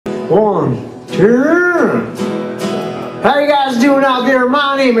1, 2. How you guys doing out there?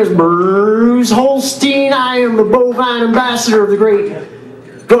 My name is Bruce Holstein. I am the bovine ambassador of the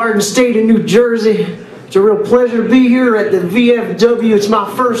great Garden State of New Jersey. It's a real pleasure to be here at the VFW. It's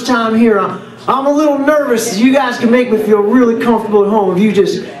my first time here. I'm a little nervous. You guys can make me feel really comfortable at home if you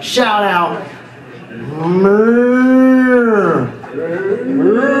just shout out.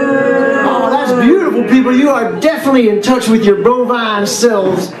 Oh, that's beautiful, people. You are definitely in touch with your bovine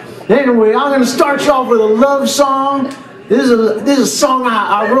selves. Anyway, I'm going to start you off with a love song. This is a song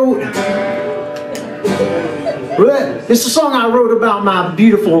I wrote. It's a song I wrote about my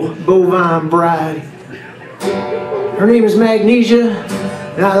beautiful bovine bride. Her name is Magnesia,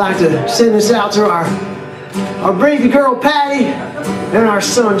 and I'd like to send this out to our baby girl Patty and our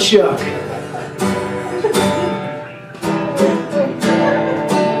son Chuck.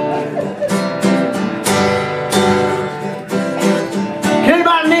 Can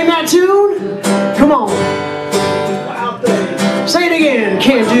anybody name that tune? Come on. Say it again,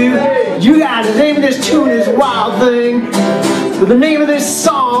 can't you? You guys, the name of this tune is Wild Thing. But the name of this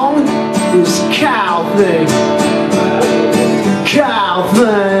song is Cow Thing. Cow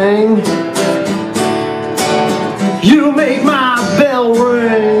Thing. You make my bell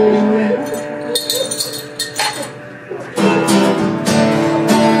ring.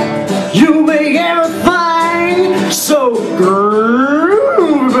 You make everything so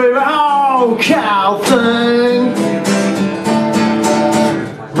groovy, baby. Oh, Cow Thing.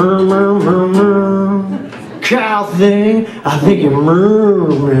 Cow Thing, I think you're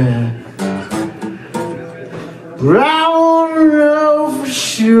moving. I wanna know for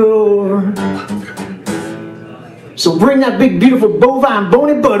sure. So bring that big, beautiful bovine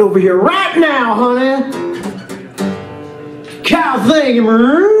bony butt over here right now, honey. Cow Thing,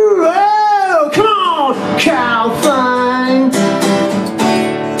 oh, come on, Cow Thing.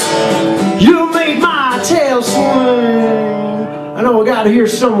 You make my tail swing. I know I got it here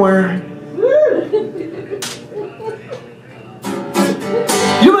somewhere.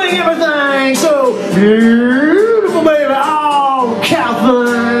 You make everything so beautiful, baby. Oh, Cow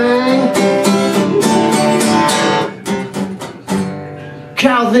Thing.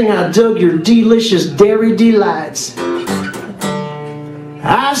 Cow Thing, I dug your delicious dairy delights.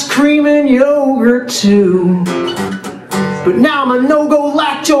 Ice cream and yogurt too. But now I'm a no-go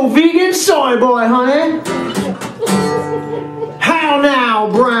lacto vegan soy boy, honey. How now,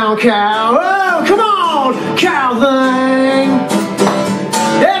 brown cow? Oh, come on, Cow Thing.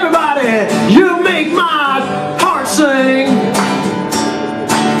 Everybody, you make my heart sing.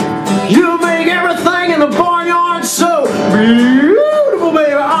 You make everything in the barnyard so beautiful,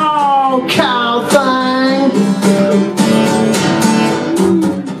 baby. Oh, Cow Thing.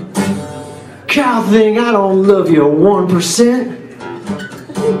 Cow Thing, I don't love you 1%.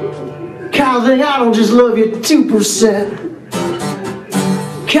 Cow Thing, I don't just love you 2%.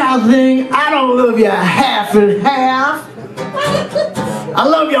 Cow Thing, I don't love you half and half. I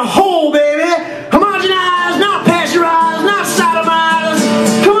love you whole, baby. Homogenized, not pasteurized, not sodomized.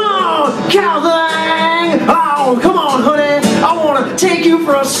 Come on, Cow Thing. Oh, come on, honey. I want to take you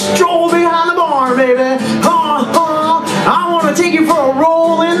for a stroll behind the barn, baby. I want to take you for a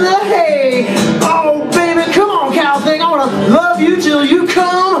roll in the hay. Oh, baby, come on, Cow Thing. I want to love you till you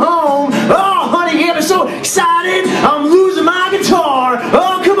come home. Oh, honey, you get me so excited. I'm losing my guitar.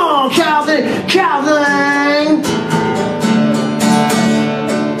 Oh, come on, Cow Thing. Cow Thing.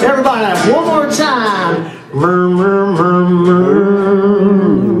 Everybody, one more time.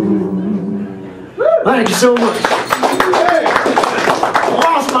 Thank you so much.